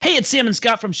it's Sam and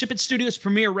Scott from Ship It Studios'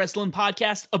 premier wrestling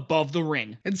podcast, Above the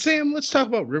Ring. And Sam, let's talk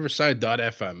about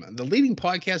Riverside.fm, the leading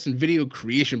podcast and video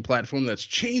creation platform that's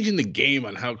changing the game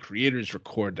on how creators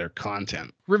record their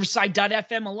content.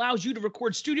 Riverside.fm allows you to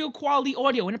record studio quality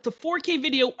audio and up to 4K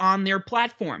video on their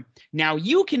platform. Now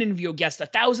you can interview a guest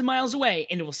 1,000 miles away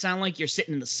and it will sound like you're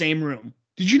sitting in the same room.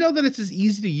 Did you know that it's as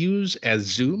easy to use as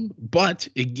Zoom, but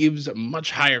it gives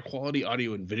much higher quality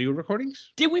audio and video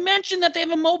recordings? Did we mention that they have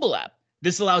a mobile app?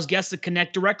 This allows guests to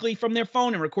connect directly from their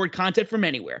phone and record content from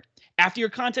anywhere. After your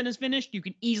content is finished, you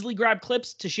can easily grab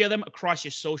clips to share them across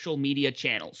your social media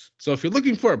channels. So if you're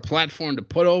looking for a platform to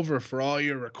put over for all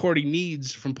your recording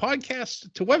needs, from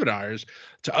podcasts to webinars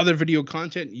to other video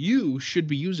content, you should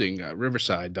be using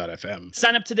Riverside.fm.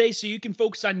 Sign up today so you can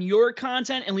focus on your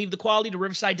content and leave the quality to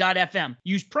Riverside.fm.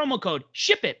 Use promo code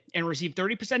SHIPIT and receive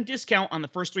 30% discount on the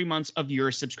first 3 months of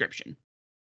your subscription.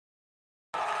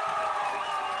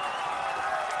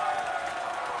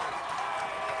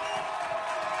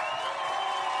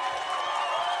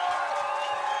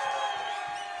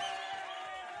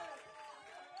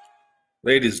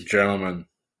 Ladies and gentlemen,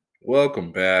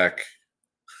 welcome back.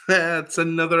 That's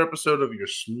another episode of your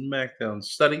SmackDown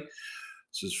study.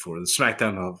 This is for the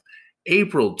SmackDown of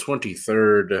April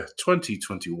 23rd,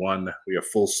 2021. We are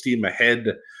full steam ahead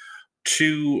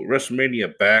to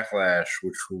WrestleMania Backlash,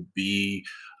 which will be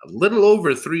a little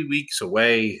over 3 weeks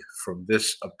away from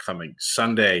this upcoming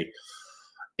Sunday.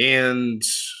 And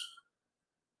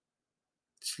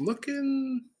it's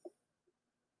looking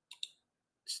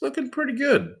pretty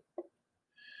good.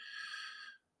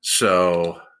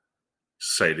 So,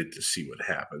 excited to see what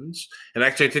happens. And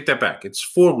actually, I take that back. It's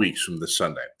 4 weeks from this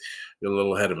Sunday. I'm a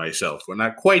little ahead of myself. We're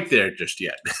not quite there just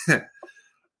yet.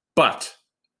 But,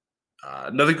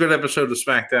 another good episode of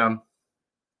SmackDown.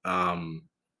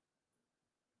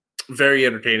 Very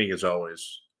entertaining as always.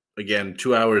 Again,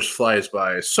 2 hours flies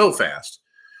by so fast.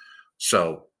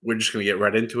 So, we're just going to get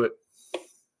right into it.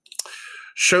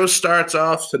 Show starts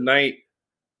off tonight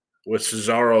with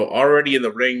Cesaro already in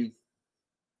the ring,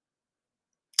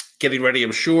 getting ready,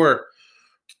 I'm sure,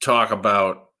 to talk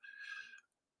about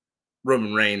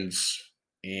Roman Reigns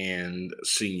and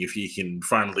seeing if he can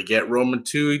finally get Roman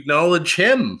to acknowledge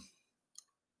him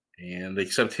and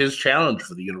accept his challenge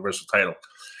for the Universal title.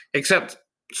 Except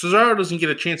Cesaro doesn't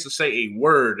get a chance to say a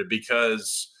word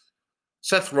because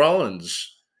Seth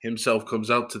Rollins himself comes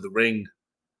out to the ring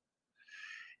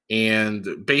and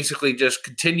basically just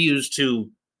continues to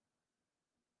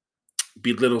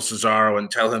belittle Cesaro and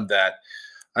tell him that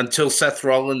until Seth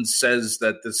Rollins says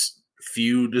that this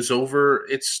feud is over,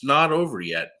 it's not over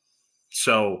yet.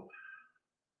 So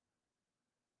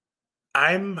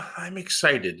I'm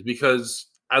excited because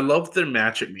I love their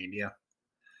match at Mania.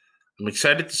 I'm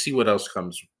excited to see what else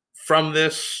comes from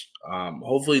this.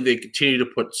 Hopefully they continue to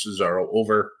put Cesaro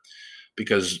over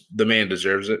because the man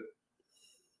deserves it.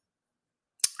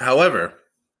 However,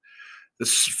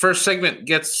 this first segment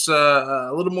gets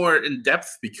a little more in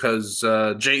depth because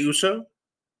Jey Uso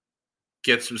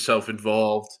gets himself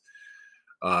involved,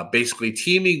 basically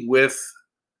teaming with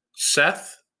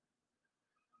Seth.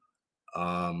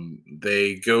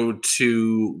 They go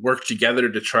to work together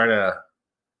to try to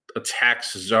attack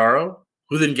Cesaro,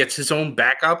 who then gets his own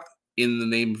backup in the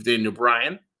name of Daniel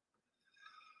Bryan.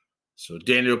 So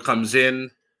Daniel comes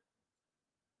in.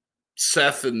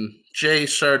 Seth and Jey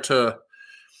start to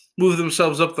move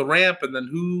themselves up the ramp, and then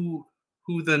who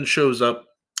then shows up?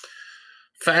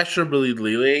 Fashionably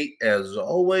late, as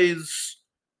always,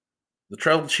 the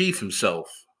Tribal Chief himself,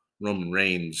 Roman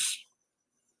Reigns.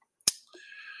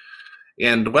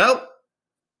 And, well,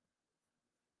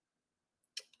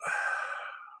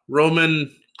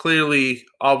 Roman clearly,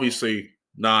 obviously,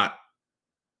 not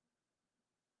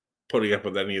putting up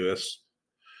with any of this.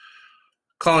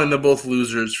 Calling them both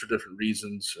losers for different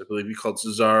reasons. I believe he called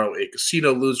Cesaro a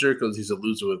casino loser because he's a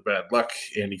loser with bad luck,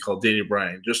 and he called Daniel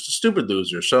Bryan just a stupid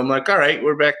loser. So I'm like, all right,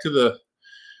 we're back to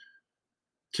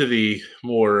the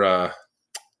more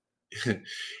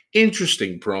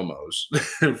interesting promos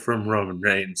from Roman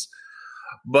Reigns.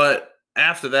 But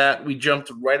after that, we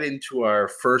jumped right into our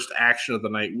first action of the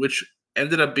night, which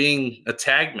ended up being a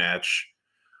tag match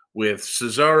with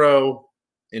Cesaro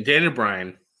and Daniel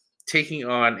Bryan taking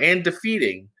on and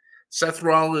defeating Seth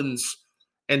Rollins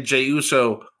and Jey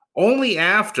Uso only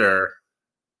after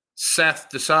Seth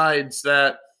decides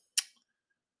that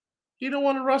he don't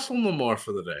want to wrestle no more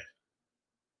for the day.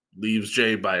 Leaves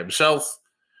Jey by himself,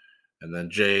 and then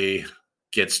Jey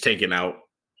gets taken out.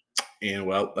 And,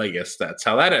 well, I guess that's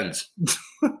how that ends.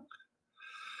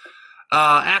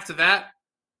 After that,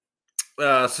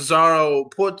 Cesaro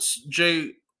puts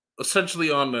Jey essentially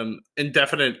on an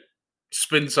indefinite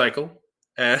spin cycle,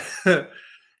 as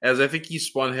I think he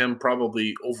spun him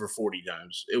probably over 40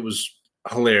 times. It was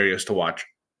hilarious to watch.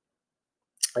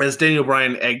 As Daniel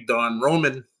Bryan egged on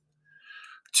Roman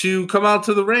to come out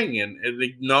to the ring and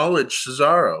acknowledge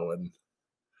Cesaro and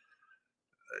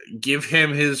give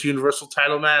him his Universal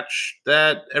title match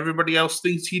that everybody else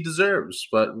thinks he deserves.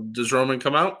 But does Roman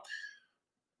come out?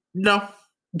 No,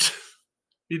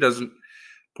 he doesn't.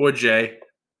 Poor Jay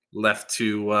left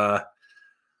to,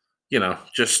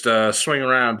 just swing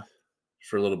around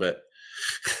for a little bit.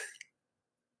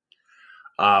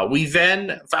 We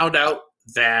then found out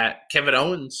that Kevin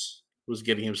Owens was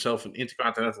getting himself an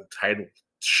Intercontinental title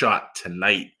shot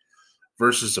tonight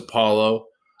versus Apollo.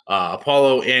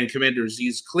 Apollo and Commander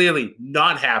Aziz clearly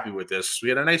not happy with this. We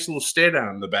had a nice little stare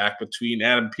down in the back between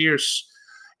Adam Pearce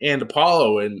and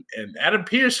Apollo, and Adam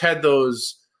Pearce had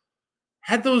those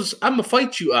 "I'm gonna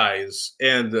fight you" eyes,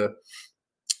 and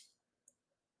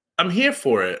I'm here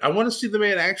for it. I want to see the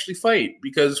man actually fight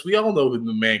because we all know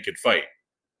the man can fight.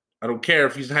 I don't care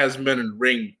if he hasn't been in the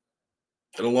ring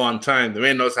in a long time. The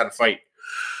man knows how to fight.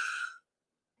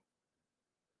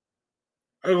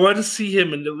 I want to see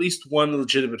him in at least one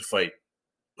legitimate fight.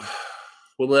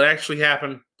 Will it actually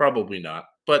happen? Probably not.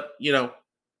 But,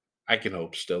 I can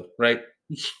hope still, right?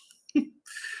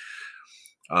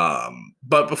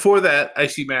 But before that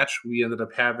IC match, we ended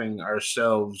up having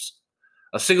ourselves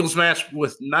a singles match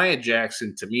with Nia Jax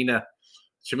and Tamina.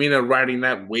 Tamina riding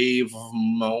that wave of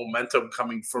momentum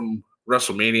coming from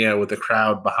WrestleMania with the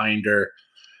crowd behind her.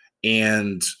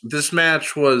 And this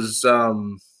match was,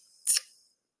 to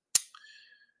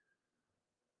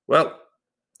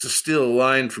steal a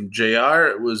line from JR,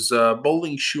 it was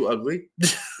bowling shoe ugly.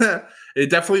 It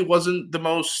definitely wasn't the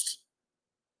most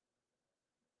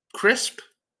crisp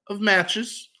of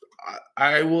matches.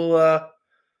 I will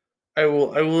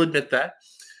admit that.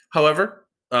 However,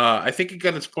 I think it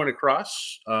got its point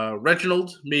across.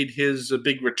 Reginald made his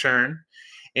big return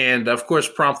and, of course,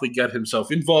 promptly got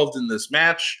himself involved in this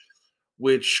match,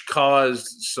 which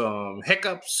caused some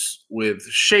hiccups with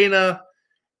Shayna.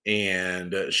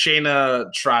 And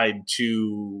Shayna tried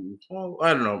to,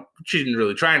 I don't know. She didn't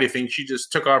really try anything. She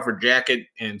just took off her jacket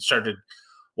and started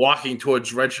walking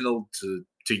towards Reginald to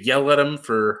yell at him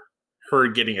for her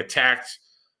getting attacked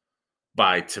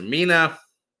by Tamina,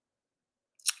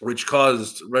 which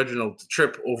caused Reginald to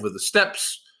trip over the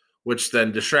steps, which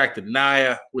then distracted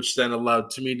Nia, which then allowed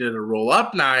Tamina to roll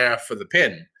up Nia for the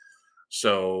pin.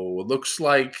 So it looks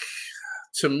like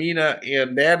Tamina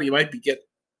and Natty might be getting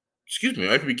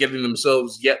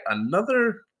themselves yet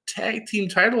another tag team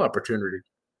title opportunity,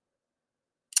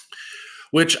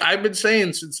 which I've been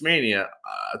saying since Mania.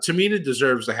 Tamina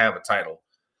deserves to have a title.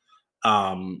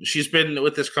 She's been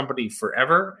with this company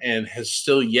forever and has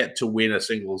still yet to win a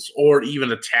singles or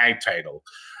even a tag title,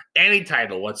 any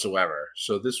title whatsoever.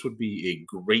 So this would be a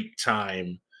great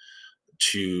time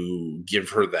to give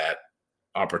her that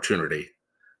opportunity.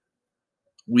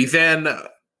 We then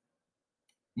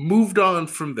moved on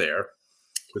from there,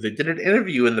 where they did an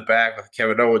interview in the back with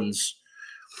Kevin Owens.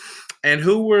 And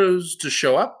who was to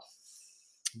show up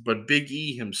but Big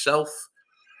E himself.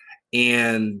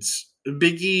 And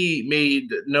Big E made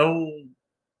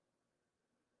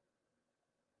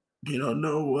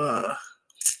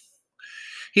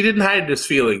he didn't hide his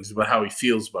feelings about how he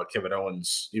feels about Kevin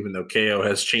Owens, even though KO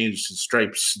has changed his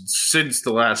stripes since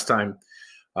the last time.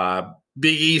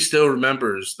 Big E still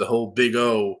remembers the whole Big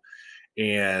O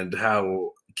and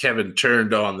how Kevin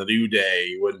turned on the New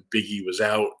Day when Big E was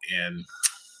out.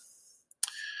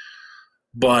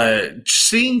 But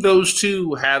seeing those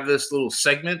two have this little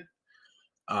segment,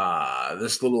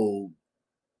 this little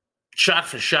shot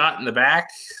for shot in the back,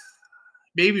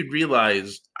 made me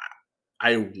realize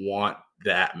I want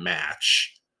that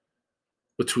match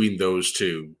between those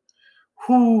two.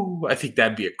 I think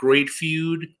that'd be a great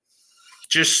feud.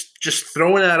 Just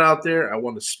throwing that out there. I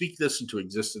want to speak this into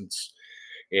existence.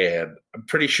 And I'm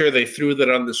pretty sure they threw that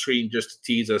on the screen just to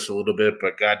tease us a little bit,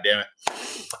 but God damn it.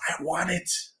 I want it.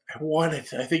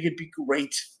 I think it'd be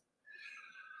great.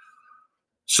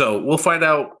 So we'll find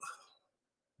out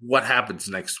what happens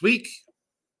next week.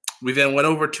 We then went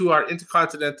over to our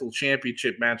Intercontinental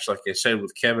Championship match, like I said,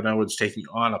 with Kevin Owens taking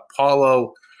on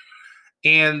Apollo.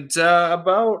 And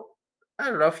about,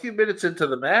 a few minutes into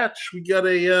the match, we got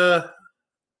a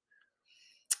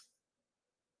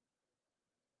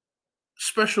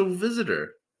special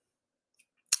visitor.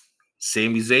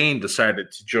 Sami Zayn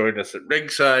decided to join us at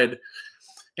ringside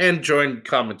and join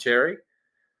commentary.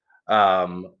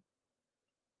 And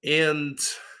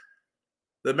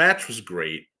the match was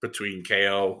great between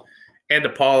KO and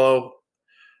Apollo.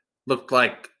 Looked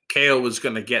like KO was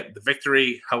going to get the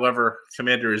victory. However,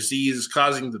 Commander Aziz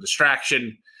causing the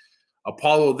distraction.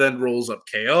 Apollo then rolls up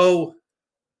KO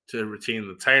to retain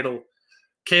the title.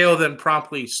 KO then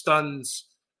promptly stuns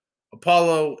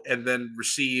Apollo and then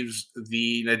receives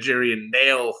the Nigerian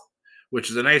nail, which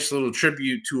is a nice little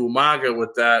tribute to Umaga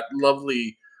with that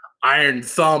lovely iron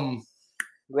thumb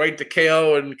right to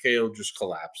KO, and KO just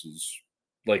collapses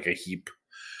like a heap.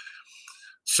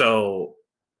 So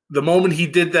the moment he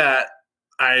did that,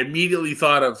 I immediately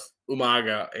thought of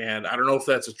Umaga, and I don't know if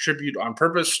that's a tribute on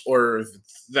purpose or if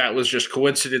that was just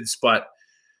coincidence, but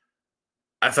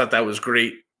I thought that was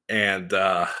great, and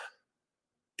damn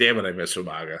it, I miss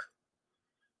Umaga.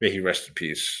 May he rest in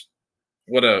peace.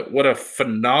 What a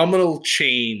phenomenal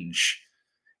change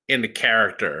in the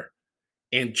character,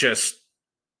 and just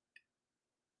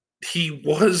he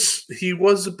was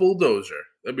a bulldozer.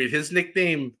 I mean, his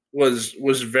nickname was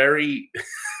very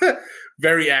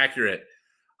very accurate,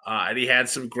 and he had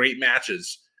some great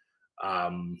matches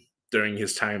during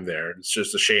his time there. It's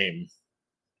just a shame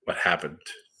what happened.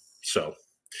 So,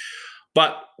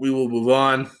 but we will move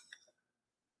on.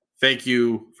 Thank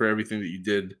you for everything that you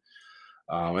did.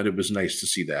 And it was nice to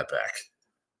see that back.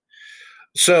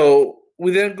 So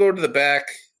we then go to the back,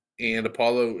 and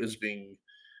Apollo is being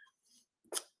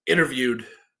interviewed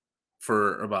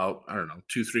for about,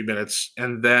 2-3 minutes.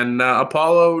 And then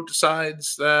Apollo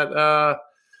decides that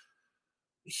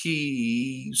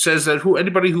he says that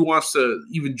anybody who wants to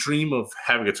even dream of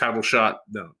having a title shot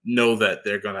know that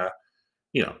they're going to,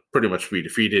 pretty much be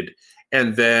defeated.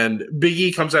 And then Big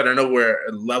E comes out of nowhere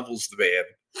and levels the man,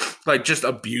 like just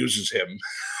abuses him.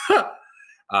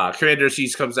 Commander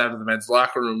Aziz comes out of the men's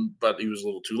locker room, but he was a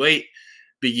little too late.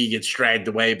 Big E gets dragged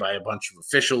away by a bunch of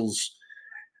officials.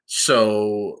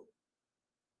 So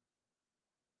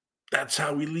that's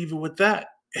how we leave it with that.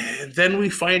 And then we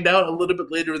find out a little bit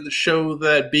later in the show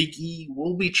that Big E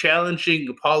will be challenging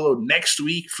Apollo next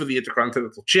week for the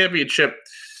Intercontinental Championship.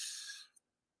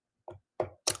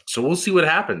 So we'll see what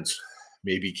happens.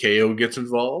 Maybe KO gets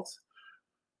involved.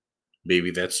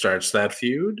 Maybe that starts that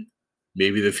feud.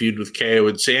 Maybe the feud with KO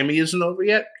and Sammy isn't over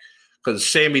yet, because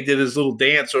Sammy did his little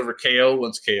dance over KO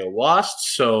once KO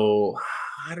lost. So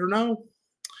I don't know.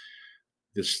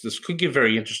 This could get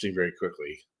very interesting very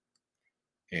quickly.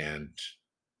 And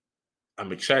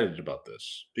I'm excited about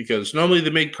this because normally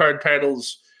the mid-card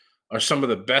titles are some of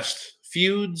the best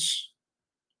feuds.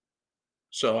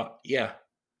 So yeah,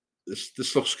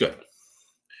 this looks good.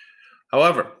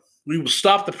 However, we will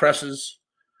stop the presses.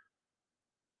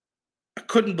 I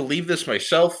couldn't believe this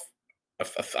myself.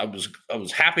 I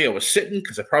was happy I was sitting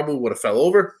because I probably would have fell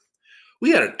over.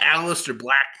 We had an Aleister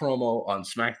Black promo on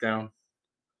SmackDown.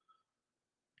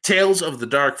 Tales of the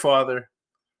Dark Father.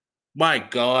 My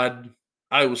God,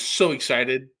 I was so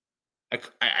excited.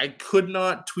 I could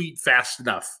not tweet fast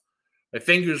enough. My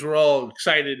fingers were all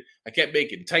excited. I kept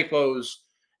making typos,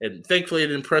 and thankfully it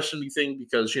didn't press anything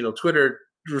because Twitter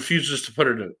refuses to put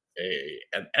in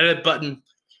an edit button.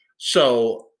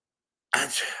 So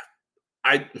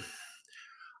I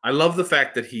love the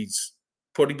fact that he's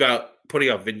putting out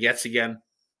vignettes again.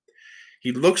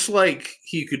 He looks like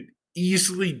he could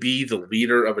easily be the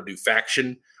leader of a new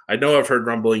faction. I know I've heard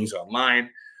rumblings online,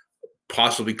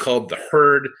 possibly called the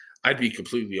Herd. I'd be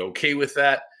completely okay with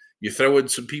that. You throw in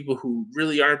some people who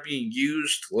really aren't being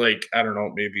used, like, I don't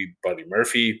know, maybe Buddy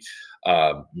Murphy,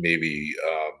 maybe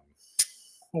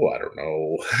I don't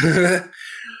know.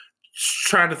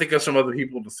 Trying to think of some other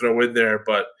people to throw in there,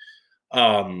 but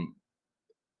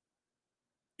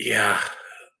yeah,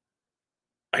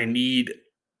 I'm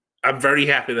very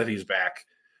happy that he's back.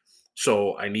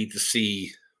 So I need to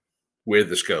see where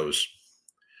this goes.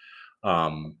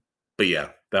 But yeah,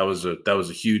 that was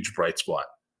a huge bright spot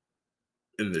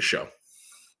in the show.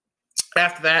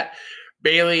 After that,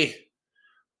 Bayley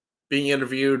being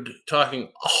interviewed, talking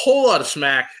a whole lot of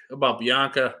smack about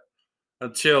Bianca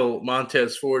until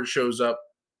Montez Ford shows up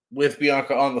with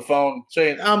Bianca on the phone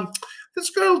saying,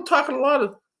 this girl talking a lot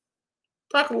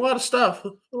of stuff, a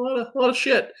lot of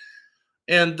shit.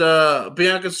 And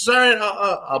Bianca says, all right,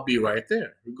 I'll be right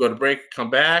there. We go to break, come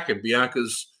back, and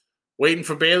Bianca's waiting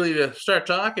for Bayley to start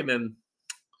talking. And,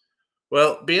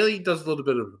 well, Bayley does a little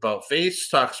bit of about face,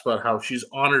 talks about how she's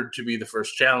honored to be the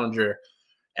first challenger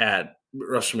at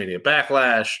WrestleMania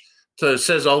Backlash. So it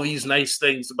says all these nice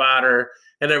things about her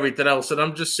and everything else. And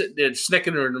I'm just sitting there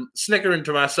snickering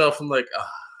to myself. I'm like,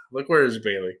 look, where is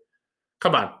Bayley?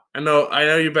 Come on. I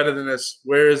know you're better than this.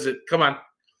 Where is it? Come on.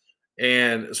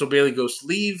 And so Bayley goes to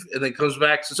leave and then comes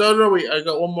back and says, oh, no, wait, I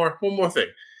got one more thing.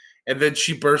 And then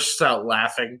she bursts out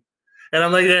laughing. And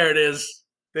I'm like, there it is.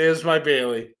 There's my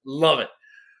Bayley. Love it.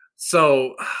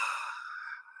 So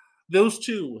those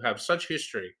two have such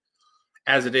history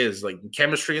as it is. Like,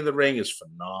 chemistry in the ring is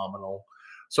phenomenal.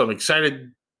 So I'm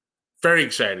excited, very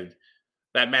excited.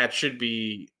 That match should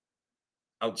be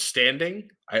outstanding.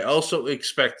 I also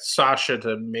expect Sasha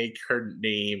to make her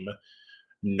name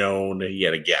known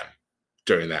yet again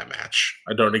during that match.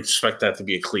 I don't expect that to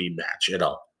be a clean match at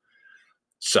all.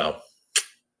 So,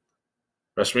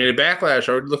 WrestleMania Backlash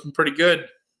already looking pretty good,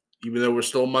 even though we're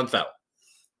still a month out.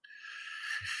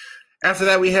 After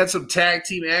that, we had some tag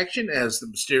team action as the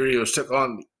Mysterios took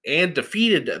on and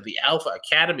defeated the Alpha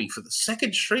Academy for the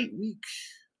second straight week.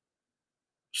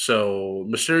 So,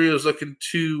 Mysterios looking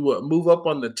to move up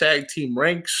on the tag team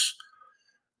ranks,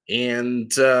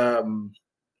 and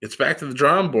it's back to the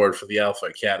drawing board for the Alpha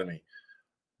Academy.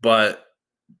 But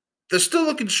they're still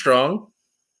looking strong.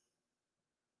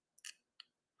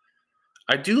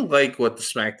 I do like what the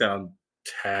SmackDown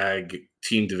tag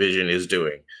team division is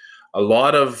doing. A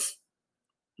lot of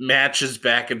matches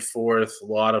back and forth, a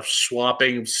lot of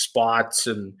swapping spots,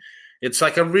 and it's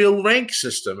like a real rank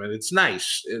system, and it's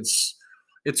nice.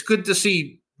 It's good to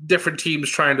see different teams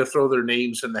trying to throw their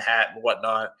names in the hat and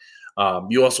whatnot.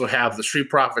 You also have the Street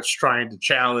Profits trying to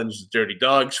challenge the Dirty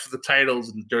Dogs for the titles,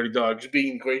 and the Dirty Dogs,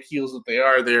 being great heels that they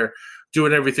are, they're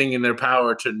doing everything in their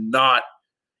power to not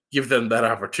give them that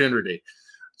opportunity.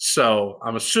 So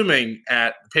I'm assuming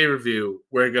at the pay-per-view,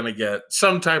 we're going to get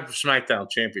some type of SmackDown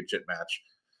Championship match.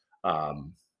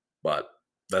 But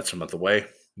that's a month away.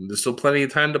 And there's still plenty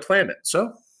of time to plan it.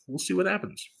 So we'll see what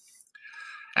happens.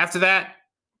 After that,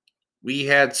 we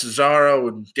had Cesaro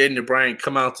and Daniel Bryan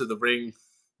come out to the ring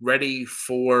ready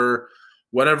for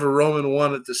whatever Roman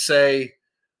wanted to say,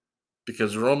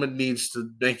 because Roman needs to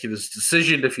make his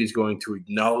decision if he's going to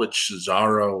acknowledge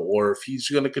Cesaro or if he's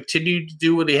going to continue to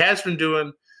do what he has been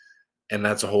doing, and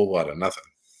that's a whole lot of nothing.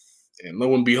 And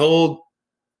lo and behold,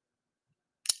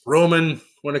 Roman,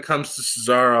 when it comes to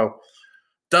Cesaro,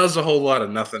 does a whole lot of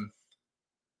nothing.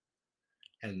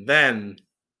 And then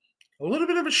a little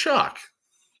bit of a shock.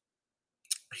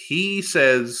 He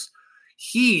says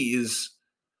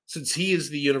since he is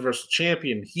the Universal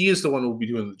Champion, he is the one who will be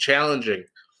doing the challenging.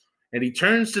 And he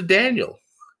turns to Daniel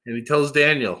and he tells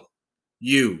Daniel,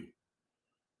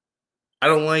 I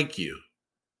don't like you.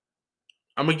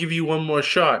 I'm going to give you one more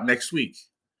shot next week.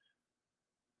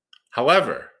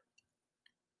 However,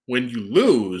 when you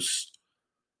lose,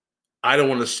 I don't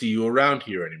want to see you around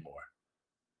here anymore.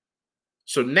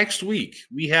 So next week,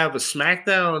 we have a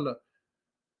SmackDown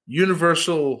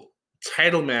Universal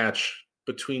title match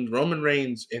between Roman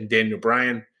Reigns and Daniel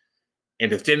Bryan.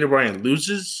 And if Daniel Bryan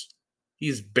loses,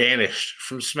 he's banished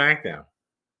from SmackDown.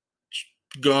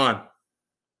 Gone.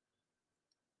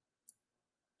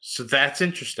 So that's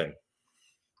interesting.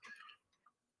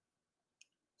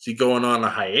 Is he going on a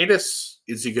hiatus?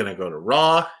 Is he going to go to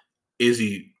Raw? Is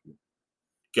he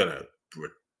going to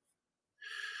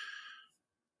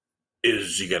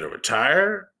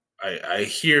retire? I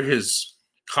hear his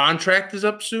contract is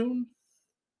up soon.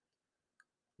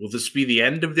 Will this be the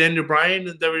end of Daniel Bryan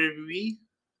in WWE?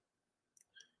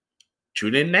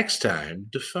 Tune in next time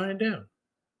to find out.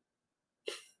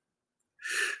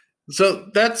 So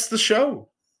that's the show.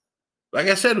 Like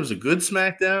I said, it was a good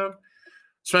SmackDown.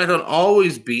 SmackDown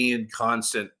always being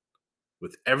constant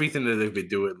with everything that they've been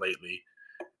doing lately.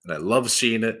 And I love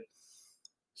seeing it.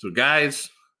 So guys,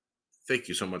 thank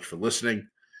you so much for listening.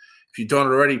 If you don't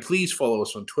already, please follow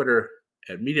us on Twitter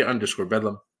at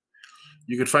media_bedlam.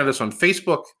 You can find us on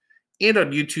Facebook and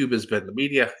on YouTube as Bedlam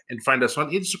Media, and find us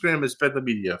on Instagram as Bedlam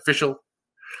Media Official.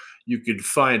 You can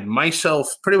find myself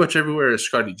pretty much everywhere as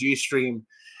Scotty G Stream,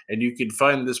 and you can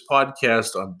find this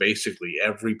podcast on basically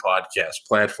every podcast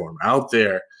platform out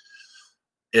there.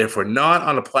 If we're not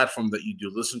on a platform that you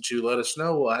do listen to, let us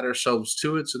know. We'll add ourselves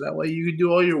to it, so that way you can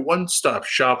do all your one-stop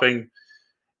shopping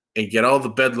and get all the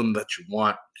Bedlam that you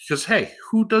want. Because, hey,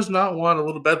 who does not want a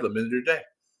little Bedlam in their day?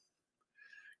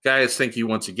 Guys, thank you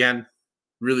once again.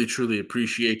 Really, truly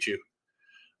appreciate you.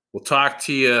 We'll talk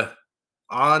to you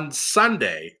on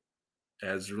Sunday.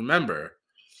 As remember,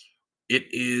 it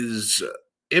is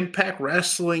Impact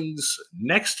Wrestling's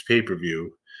next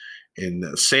pay-per-view.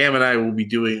 And Sam and I will be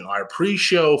doing our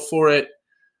pre-show for it.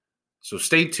 So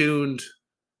stay tuned.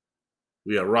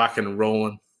 We are rocking and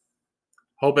rolling.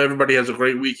 Hope everybody has a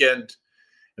great weekend.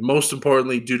 And most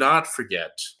importantly, do not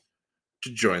forget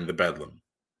to join the Bedlam.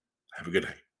 Have a good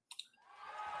night.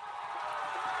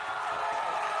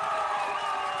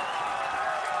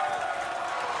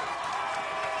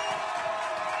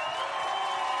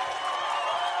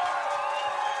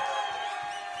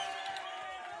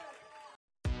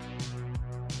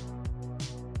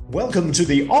 Welcome to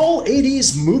the All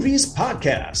 80s Movies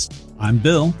Podcast. I'm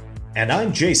Bill. And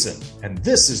I'm Jason, and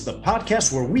this is the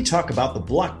podcast where we talk about the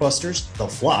blockbusters, the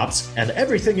flops, and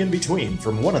everything in between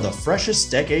from one of the freshest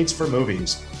decades for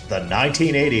movies, the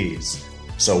 1980s.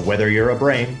 So whether you're a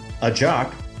brain, a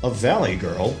jock, a valley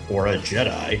girl, or a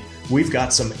Jedi, we've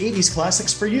got some 80s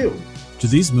classics for you. Do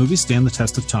these movies stand the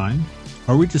test of time?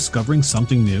 Are we discovering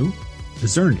something new?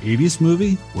 Is there an 80s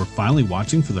movie we're finally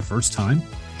watching for the first time?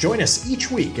 Join us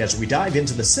each week as we dive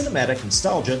into the cinematic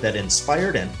nostalgia that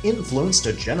inspired and influenced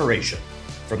a generation.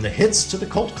 From the hits to the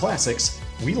cult classics,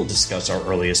 we'll discuss our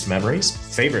earliest memories,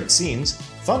 favorite scenes,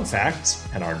 fun facts,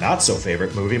 and our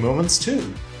not-so-favorite movie moments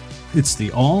too. It's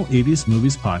the All 80s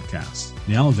Movies Podcast,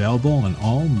 now available on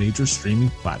all major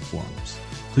streaming platforms.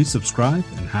 Please subscribe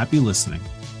and happy listening.